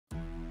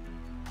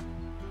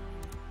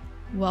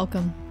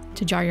Welcome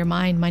to Jar Your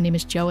Mind. My name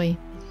is Joey.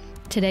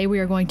 Today we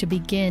are going to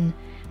begin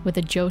with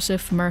a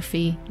Joseph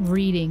Murphy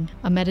reading,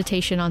 a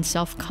meditation on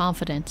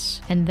self-confidence,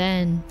 and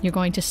then you're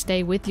going to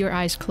stay with your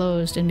eyes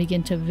closed and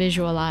begin to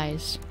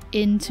visualize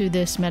into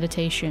this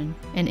meditation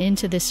and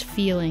into this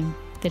feeling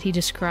that he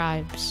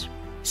describes.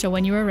 So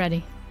when you are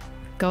ready,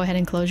 go ahead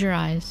and close your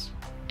eyes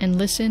and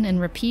listen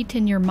and repeat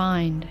in your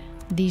mind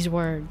these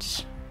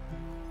words.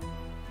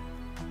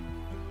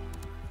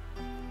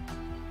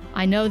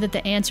 I know that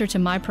the answer to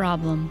my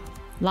problem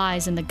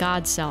lies in the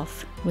God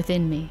self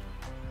within me.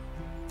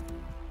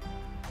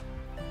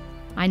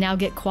 I now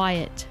get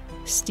quiet,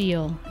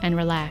 still, and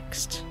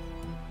relaxed.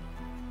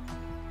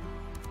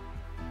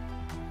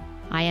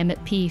 I am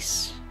at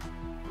peace.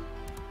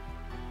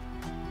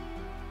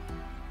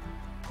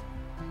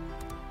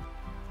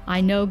 I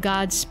know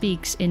God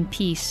speaks in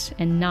peace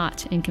and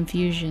not in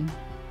confusion.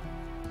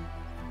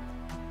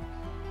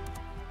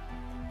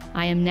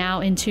 I am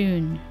now in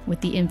tune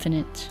with the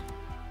infinite.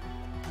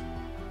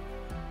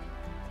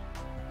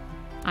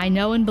 I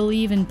know and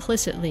believe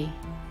implicitly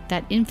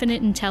that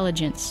infinite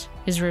intelligence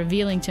is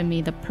revealing to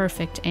me the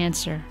perfect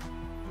answer.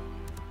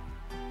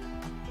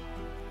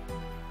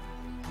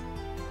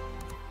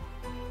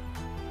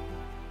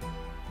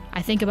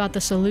 I think about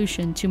the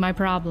solution to my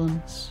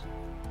problems.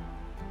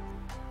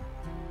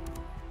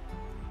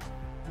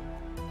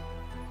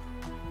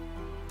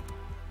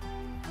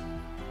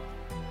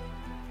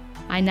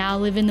 I now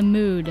live in the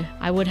mood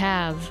I would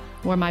have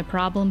were my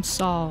problem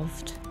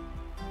solved.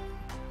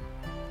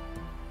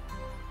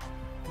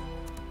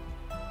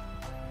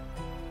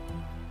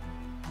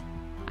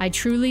 I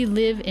truly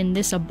live in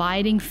this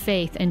abiding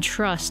faith and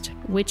trust,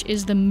 which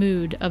is the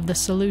mood of the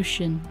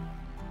solution.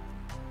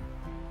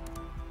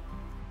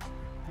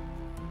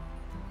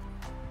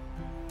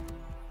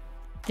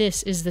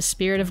 This is the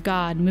Spirit of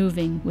God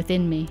moving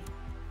within me.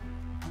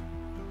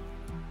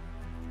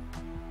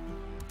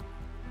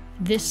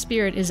 This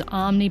Spirit is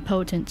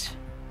omnipotent.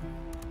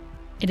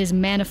 It is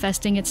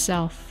manifesting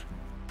itself.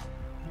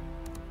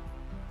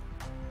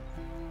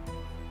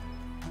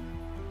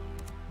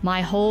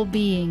 My whole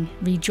being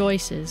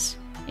rejoices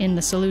in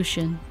the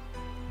solution.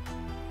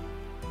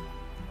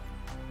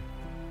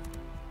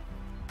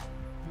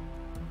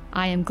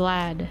 I am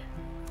glad.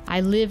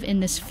 I live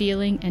in this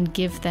feeling and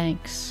give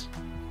thanks.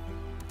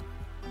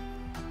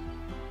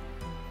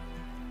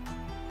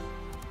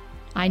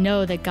 I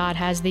know that God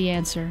has the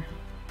answer.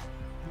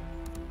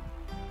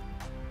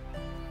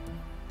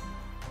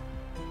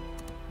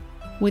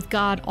 With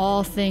God,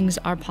 all things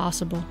are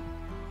possible.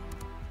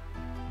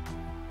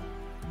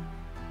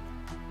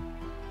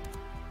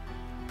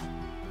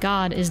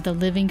 God is the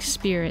living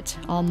Spirit,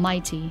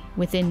 Almighty,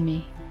 within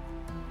me.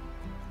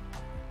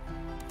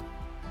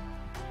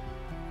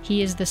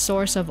 He is the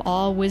source of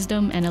all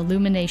wisdom and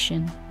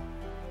illumination.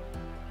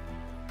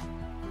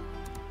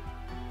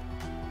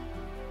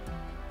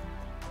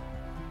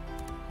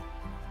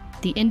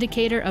 The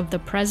indicator of the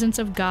presence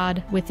of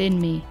God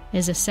within me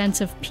is a sense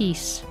of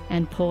peace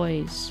and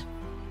poise.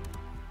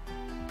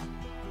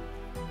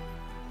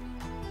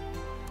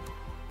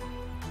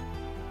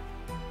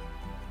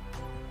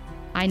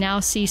 I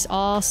now cease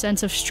all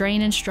sense of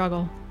strain and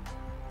struggle.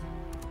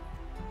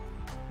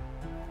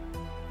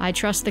 I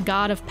trust the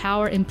God of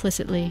power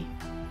implicitly.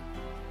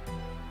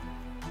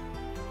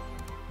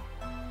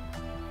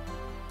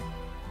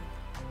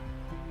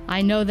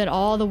 I know that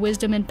all the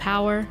wisdom and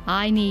power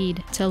I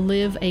need to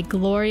live a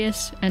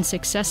glorious and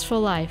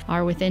successful life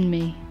are within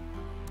me.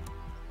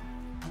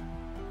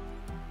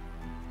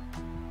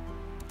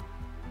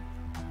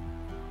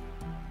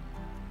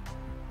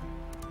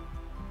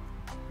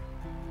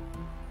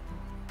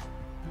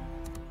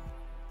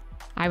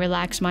 I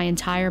relax my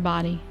entire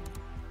body.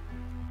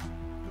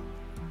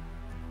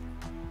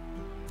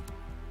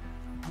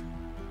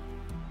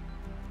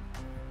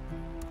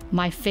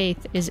 My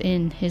faith is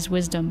in His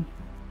wisdom.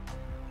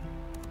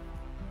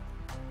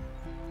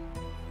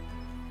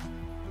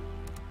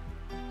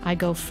 I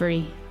go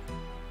free.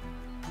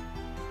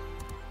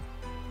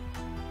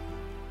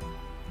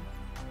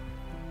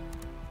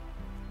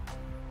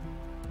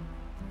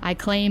 I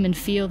claim and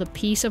feel the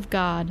peace of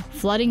God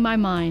flooding my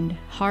mind,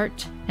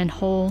 heart, and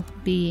whole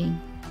being.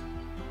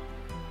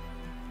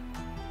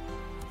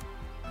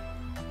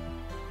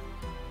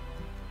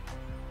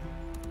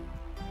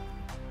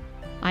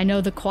 I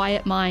know the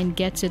quiet mind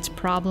gets its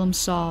problem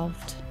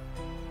solved.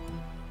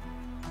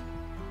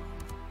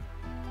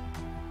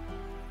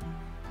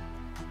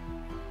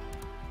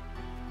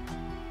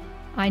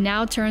 I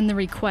now turn the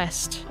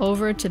request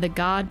over to the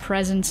God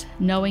presence,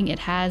 knowing it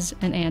has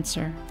an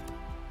answer.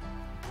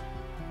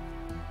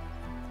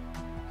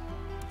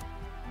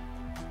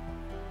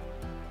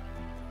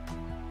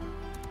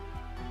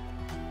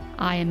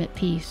 I am at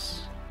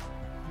peace.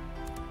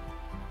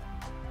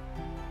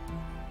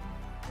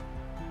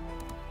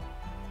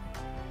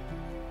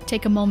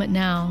 Take a moment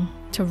now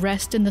to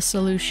rest in the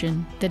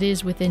solution that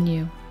is within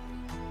you,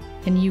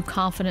 and you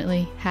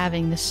confidently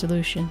having this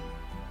solution.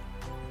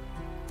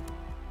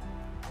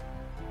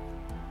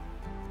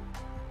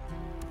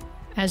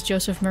 As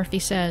Joseph Murphy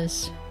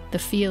says, The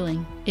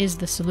feeling is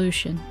the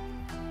solution.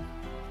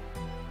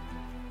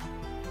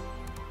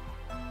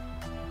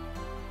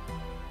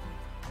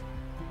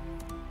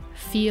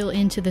 Feel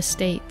into the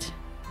state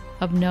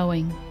of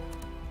knowing.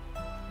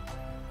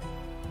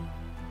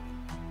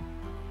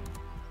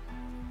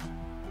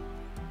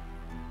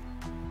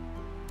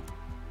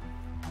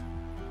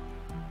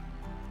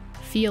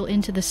 Feel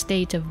into the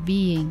state of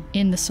being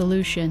in the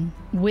solution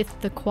with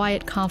the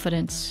quiet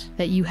confidence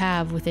that you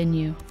have within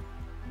you.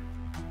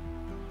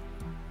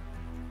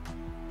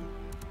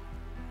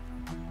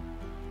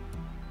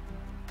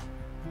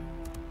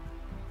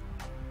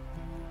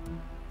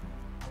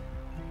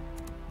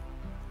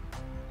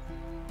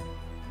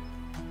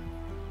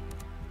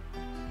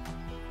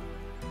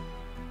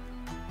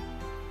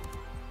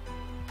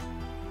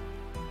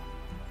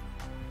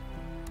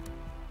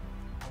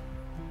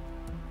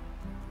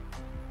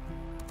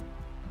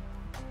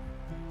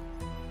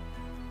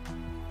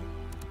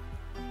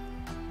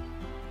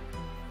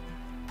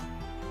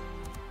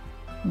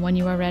 When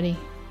you are ready,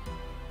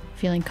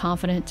 feeling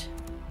confident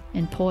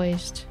and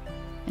poised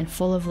and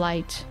full of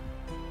light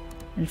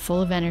and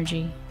full of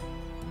energy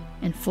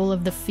and full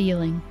of the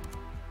feeling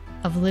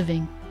of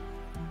living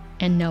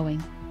and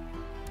knowing,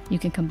 you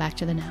can come back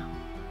to the now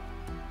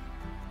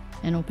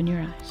and open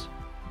your eyes.